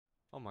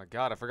my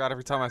god, I forgot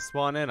every time I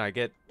spawn in, I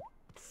get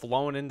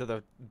flown into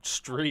the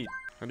street.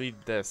 I need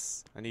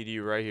this. I need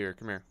you right here.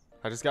 Come here.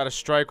 I just got a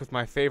strike with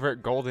my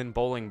favorite golden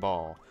bowling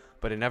ball,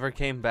 but it never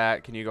came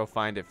back. Can you go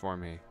find it for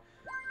me?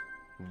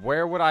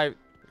 Where would I...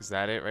 Is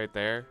that it right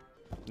there?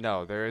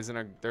 No, there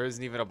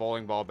isn't even a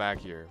bowling ball back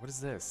here. What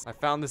is this? I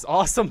found this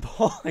awesome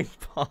bowling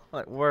ball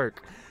at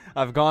work.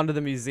 I've gone to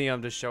the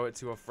museum to show it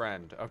to a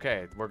friend.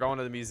 Okay, we're going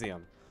to the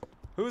museum.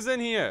 Who's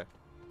in here?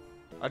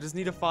 I just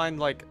need to find,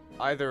 like,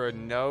 either a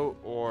note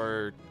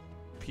or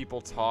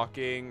people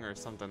talking or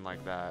something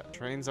like that.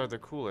 Trains are the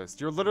coolest.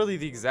 You're literally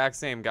the exact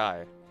same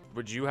guy.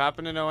 Would you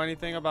happen to know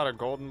anything about a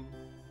golden...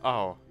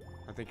 Oh,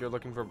 I think you're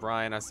looking for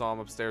Brian. I saw him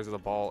upstairs with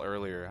a ball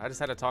earlier. I just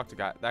had to talk to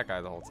that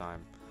guy the whole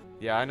time.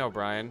 Yeah, I know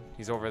Brian.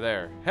 He's over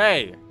there.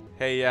 Hey!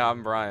 Hey, yeah,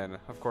 I'm Brian.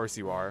 Of course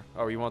you are.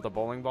 Oh, you want the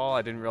bowling ball?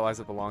 I didn't realize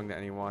it belonged to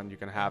anyone. You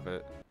can have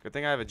it. Good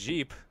thing I have a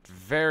Jeep.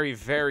 Very,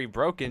 very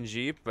broken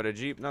Jeep, but a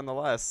Jeep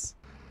nonetheless.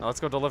 Now let's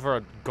go deliver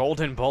a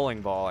golden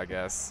bowling ball, I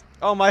guess.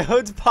 Oh, my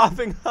hood's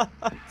popping up.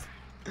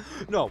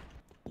 No.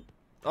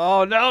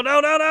 Oh, no, no,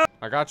 no, no.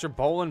 I got your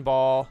bowling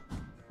ball.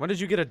 When did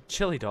you get a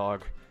chili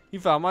dog? You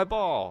found my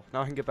ball.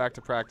 Now I can get back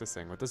to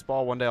practicing. With this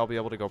ball, one day I'll be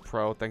able to go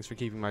pro. Thanks for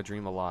keeping my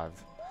dream alive.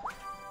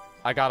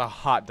 I got a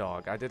hot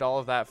dog. I did all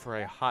of that for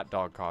a hot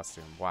dog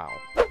costume. Wow.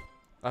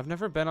 I've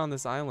never been on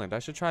this island. I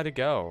should try to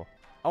go.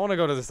 I want to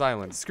go to this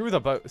island. Screw the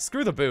boat.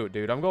 Screw the boot,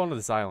 dude. I'm going to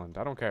this island.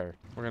 I don't care.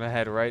 We're going to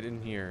head right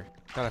in here.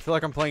 God, I feel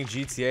like I'm playing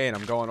GTA and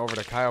I'm going over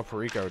to Cayo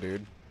Perico,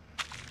 dude.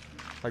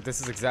 Like, this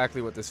is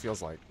exactly what this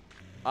feels like.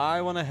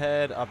 I want to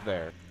head up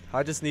there.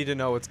 I just need to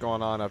know what's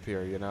going on up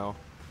here, you know?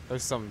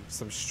 There's some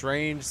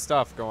strange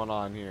stuff going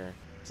on here.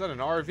 Is that an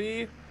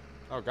RV?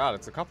 Oh, God,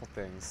 it's a couple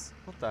things.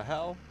 What the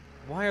hell?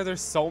 Why are there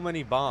so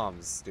many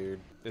bombs, dude?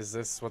 Is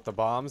this what the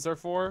bombs are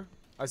for?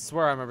 I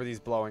swear I remember these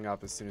blowing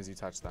up as soon as you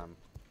touch them.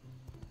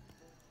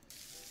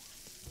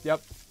 Yep,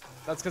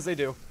 that's because they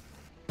do.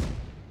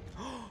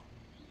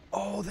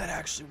 Oh, that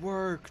actually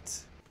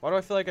worked. Why do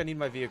I feel like I need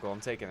my vehicle?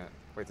 I'm taking it.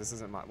 Wait, this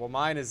isn't mine. Well,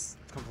 mine is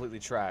completely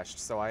trashed,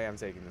 so I am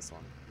taking this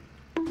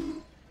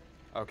one.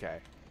 Okay,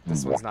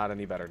 this one's not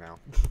any better now.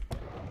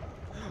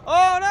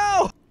 Oh,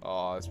 no!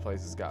 Oh, this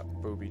place has got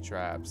booby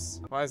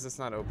traps. Why is this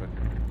not open?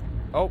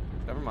 Oh,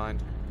 never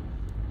mind.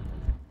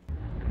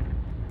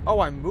 Oh,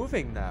 I'm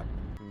moving them.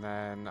 And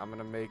then I'm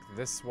gonna make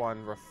this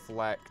one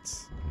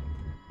reflect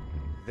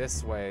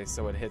this way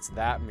so it hits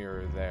that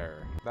mirror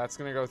there. That's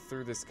gonna go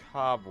through this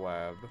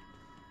cobweb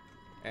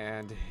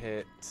and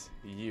hit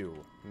you.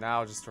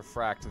 Now just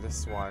refract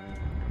this one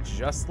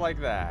just like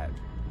that.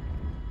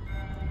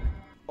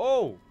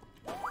 Oh!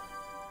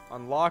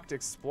 Unlocked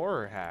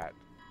Explorer hat.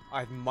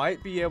 I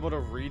might be able to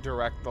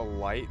redirect the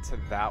light to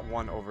that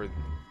one over there.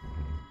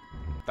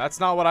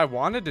 That's not what I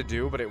wanted to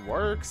do, but it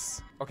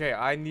works. Okay,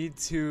 I need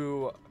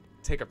to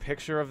take a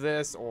picture of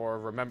this or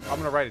remember. I'm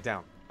gonna write it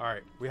down. All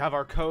right, we have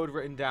our code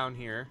written down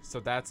here, so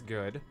that's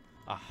good.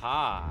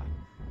 Aha.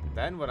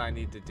 Then what I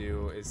need to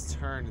do is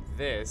turn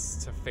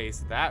this to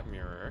face that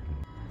mirror,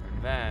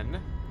 and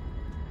then...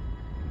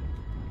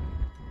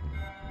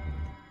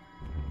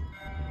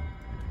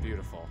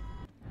 Beautiful.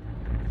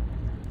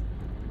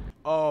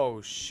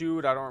 Oh,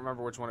 shoot, I don't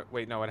remember which one.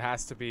 Wait, no, it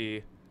has to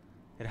be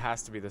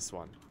this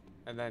one.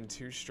 And then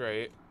 2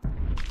 straight.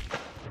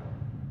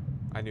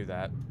 I knew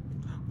that.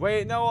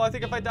 Wait, no, I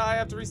think if I die, I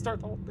have to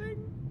restart the whole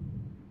thing.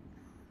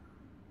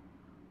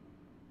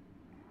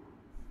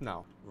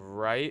 No.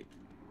 Right.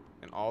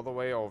 And all the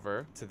way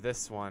over to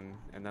this one.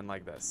 And then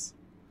like this.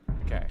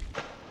 Okay.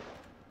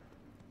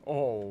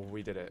 Oh,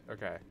 we did it.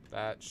 Okay.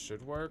 That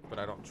should work, but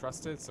I don't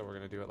trust it, so we're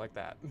going to do it like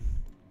that.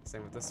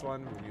 Same with this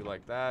one. You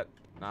like that.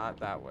 Not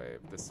that way,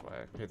 this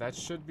way. Okay, that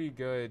should be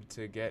good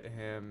to get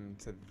him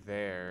to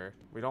there.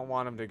 We don't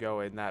want him to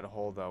go in that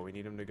hole, though. We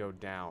need him to go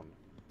down.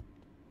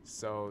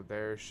 So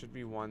there should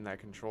be one that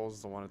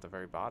controls the one at the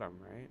very bottom,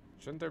 right?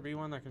 Shouldn't there be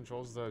one that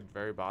controls the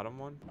very bottom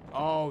one?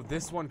 Oh,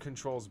 this one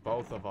controls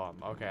both of them.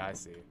 Okay, I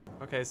see.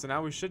 Okay, so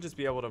now we should just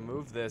be able to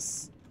move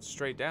this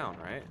straight down,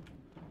 right?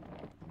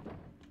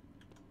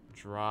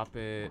 Drop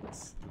it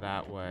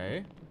that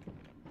way.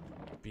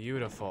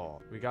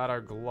 Beautiful. We got our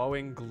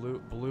glowing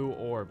blue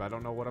orb. I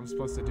don't know what I'm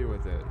supposed to do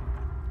with it.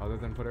 Other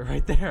than put it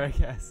right there, I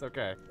guess.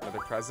 Okay. Another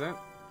present.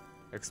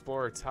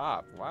 Explorer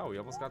top. Wow, we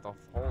almost got the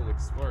whole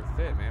Explorer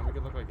fit, man. We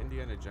could look like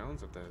Indiana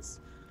Jones with this.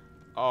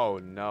 Oh,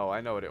 no.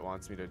 I know what it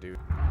wants me to do.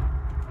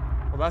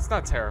 Well, that's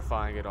not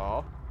terrifying at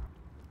all.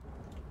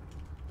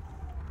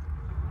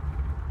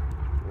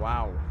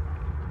 Wow.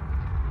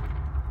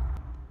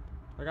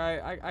 Like,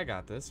 I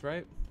got this,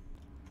 right?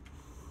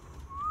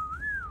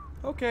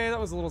 Okay, that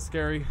was a little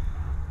scary.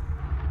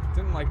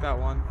 Didn't like that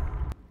one.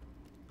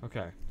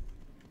 Okay.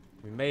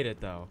 We made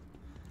it, though.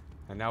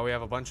 And now we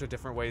have a bunch of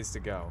different ways to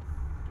go.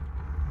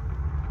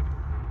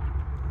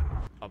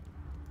 A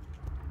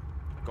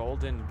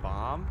golden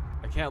bomb?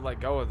 I can't let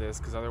go of this,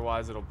 because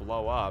otherwise it'll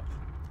blow up.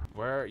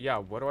 Where? Yeah,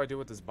 what do I do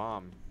with this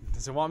bomb?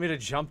 Does it want me to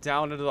jump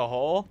down into the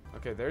hole?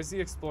 Okay, there's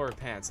the Explorer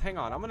pants. Hang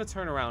on, I'm going to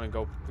turn around and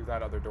go through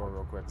that other door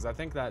real quick, because I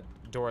think that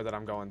door that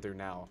I'm going through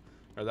now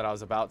or that I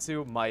was about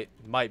to,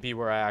 might be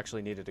where I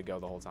actually needed to go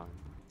the whole time.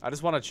 I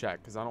just want to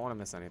check, because I don't want to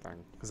miss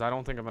anything. Because I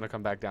don't think I'm going to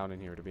come back down in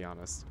here, to be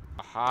honest.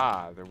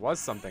 Aha, there was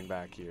something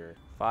back here.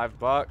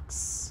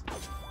 $5.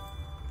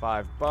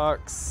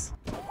 $5.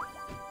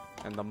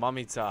 And the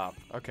mummy top.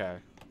 Okay.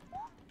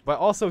 But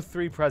also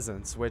 3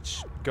 presents,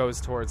 which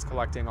goes towards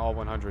collecting all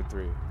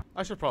 103.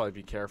 I should probably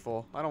be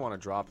careful. I don't want to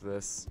drop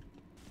this.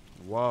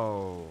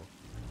 Whoa.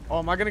 Oh,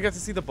 am I going to get to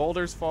see the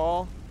boulders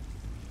fall?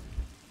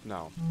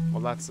 No.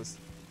 Well, that's just...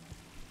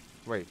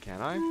 Wait,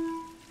 can I?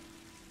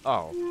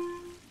 Oh.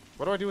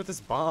 What do I do with this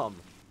bomb?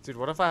 Dude,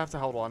 what if I have to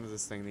hold on to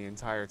this thing the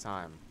entire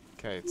time?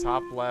 Okay,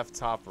 top left,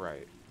 top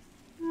right.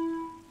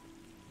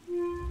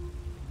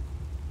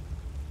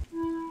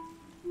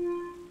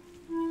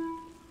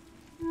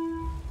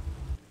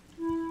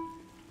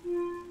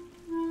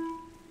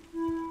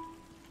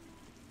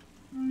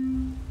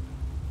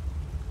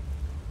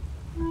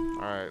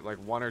 Alright, like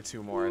 1 or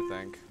 2 more, I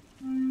think.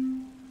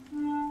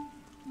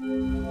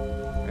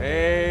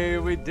 Hey,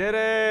 we did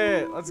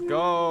it! Let's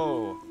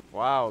go!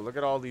 Wow, look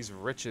at all these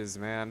riches,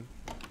 man.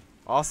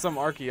 Awesome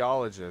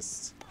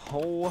archaeologists.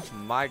 Oh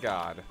my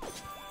god.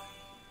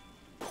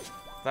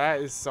 That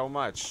is so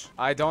much.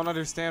 I don't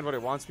understand what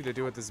it wants me to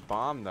do with this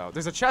bomb, though.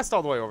 There's a chest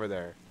all the way over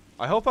there.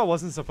 I hope I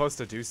wasn't supposed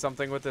to do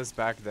something with this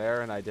back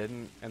there and I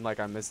didn't, and like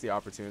I missed the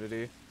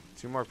opportunity.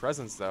 2 more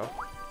presents, though.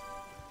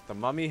 The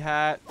mummy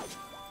hat.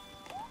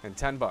 And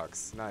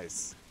 $10.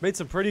 Nice. Made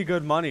some pretty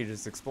good money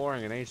just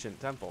exploring an ancient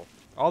temple.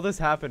 All this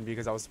happened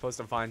because I was supposed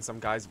to find some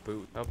guy's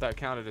boot. I hope that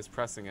counted as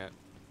pressing it.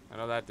 I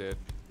know that did.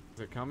 Is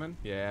it coming?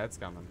 Yeah, it's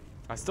coming.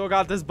 I still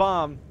got this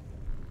bomb.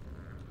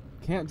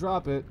 Can't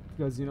drop it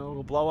because, you know,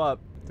 it'll blow up.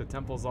 The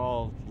temple's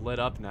all lit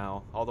up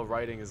now. All the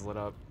writing is lit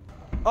up.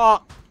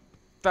 Oh!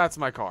 That's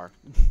my car.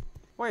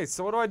 Wait,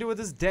 so what do I do with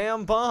this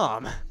damn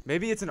bomb?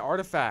 Maybe it's an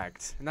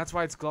artifact, and that's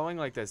why it's glowing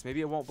like this.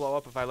 Maybe it won't blow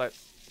up if I let...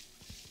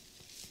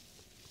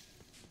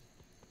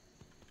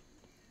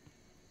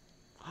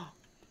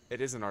 It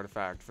is an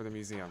artifact for the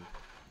museum.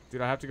 Dude,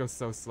 I have to go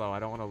so slow. I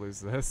don't want to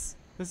lose this.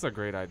 This is a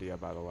great idea,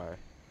 by the way.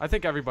 I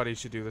think everybody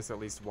should do this at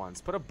least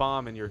once. Put a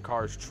bomb in your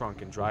car's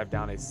trunk and drive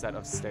down a set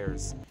of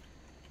stairs.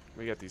 Let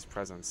me get these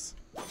presents.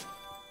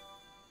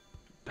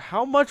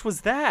 How much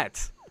was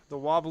that? The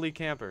wobbly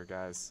camper,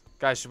 guys.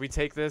 Guys, should we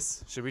take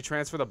this? Should we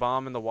transfer the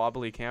bomb in the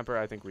wobbly camper?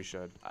 I think we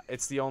should.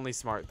 It's the only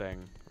smart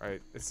thing,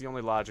 right? It's the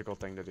only logical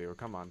thing to do.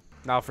 Come on.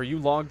 Now, for you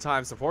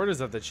longtime supporters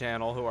of the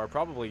channel who are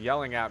probably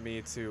yelling at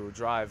me to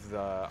drive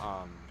the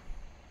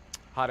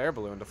hot air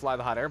balloon, to fly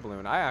the hot air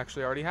balloon, I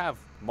actually already have.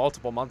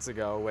 Multiple months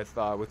ago with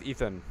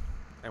Ethan,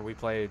 and we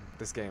played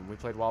this game. We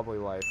played Wobbly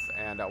Life,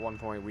 and at one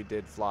point we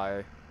did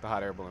fly the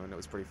hot air balloon. It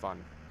was pretty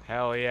fun.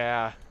 Hell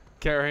yeah.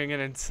 Carrying an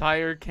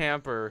entire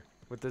camper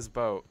with this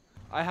boat.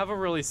 I have a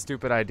really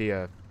stupid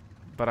idea,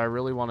 but I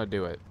really want to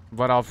do it.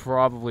 But I'll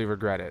probably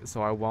regret it,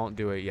 so I won't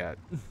do it yet.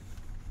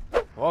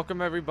 Welcome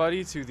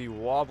everybody to the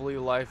Wobbly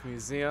Life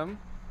Museum.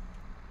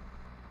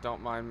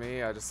 Don't mind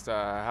me, I just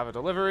have a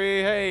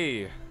delivery.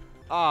 Hey!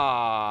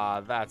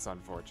 Ah, that's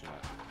unfortunate.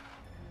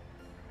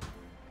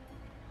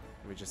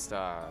 We just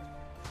yeah,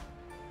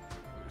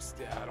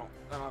 I don't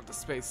have the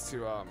space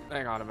to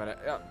hang on a minute.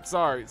 Yeah,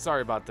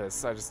 sorry about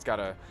this. I just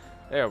gotta,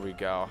 there we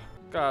go.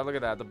 God, look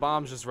at that. The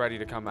bomb's just ready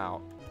to come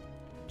out.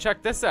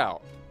 Check this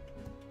out.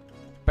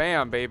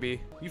 Bam,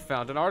 baby. You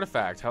found an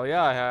artifact. Hell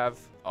yeah, I have.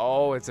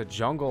 Oh, it's a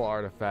jungle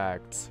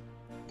artifact.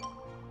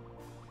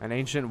 An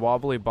ancient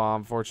wobbly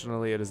bomb.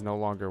 Fortunately, it is no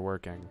longer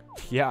working.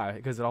 Yeah,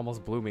 because it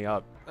almost blew me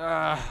up.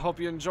 Hope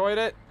you enjoyed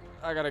it.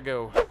 I gotta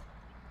go.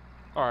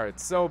 Alright,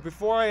 so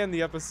before I end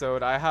the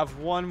episode, I have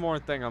one more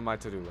thing on my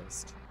to-do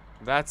list.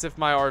 That's if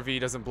my RV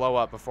doesn't blow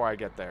up before I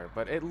get there.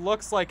 But it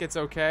looks like it's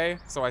okay,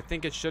 so I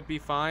think it should be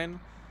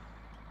fine.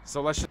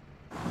 So let's just...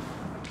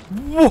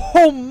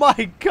 Whoa,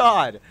 my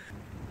god!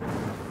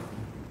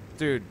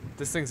 Dude,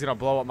 this thing's gonna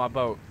blow up my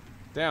boat.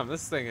 Damn,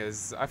 this thing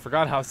is... I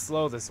forgot how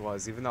slow this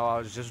was, even though I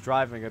was just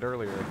driving it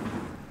earlier.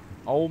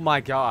 Oh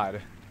my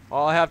god.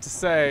 All I have to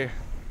say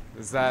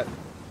is that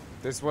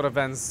this would have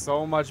been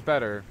so much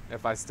better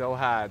if I still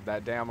had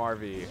that damn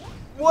RV.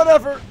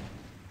 Whatever!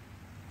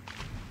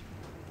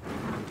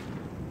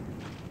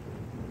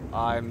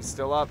 I'm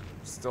still up,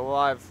 still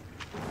alive,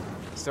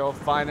 still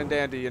fine and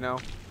dandy, you know.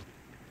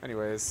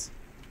 Anyways.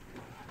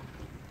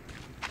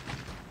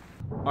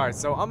 Alright,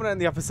 so I'm going to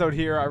end the episode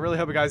here. I really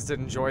hope you guys did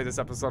enjoy this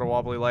episode of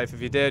Wobbly Life.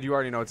 If you did, you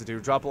already know what to do.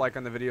 Drop a like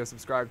on the video,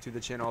 subscribe to the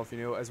channel if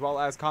you're new, as well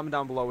as comment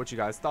down below what you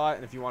guys thought,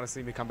 and if you want to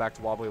see me come back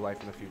to Wobbly Life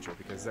in the future,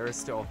 because there is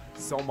still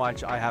so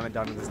much I haven't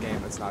done in this game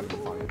that's not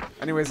even funny.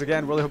 Anyways,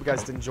 again, really hope you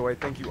guys did enjoy.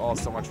 Thank you all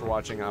so much for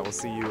watching. I will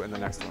see you in the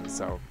next one,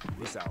 so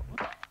peace out.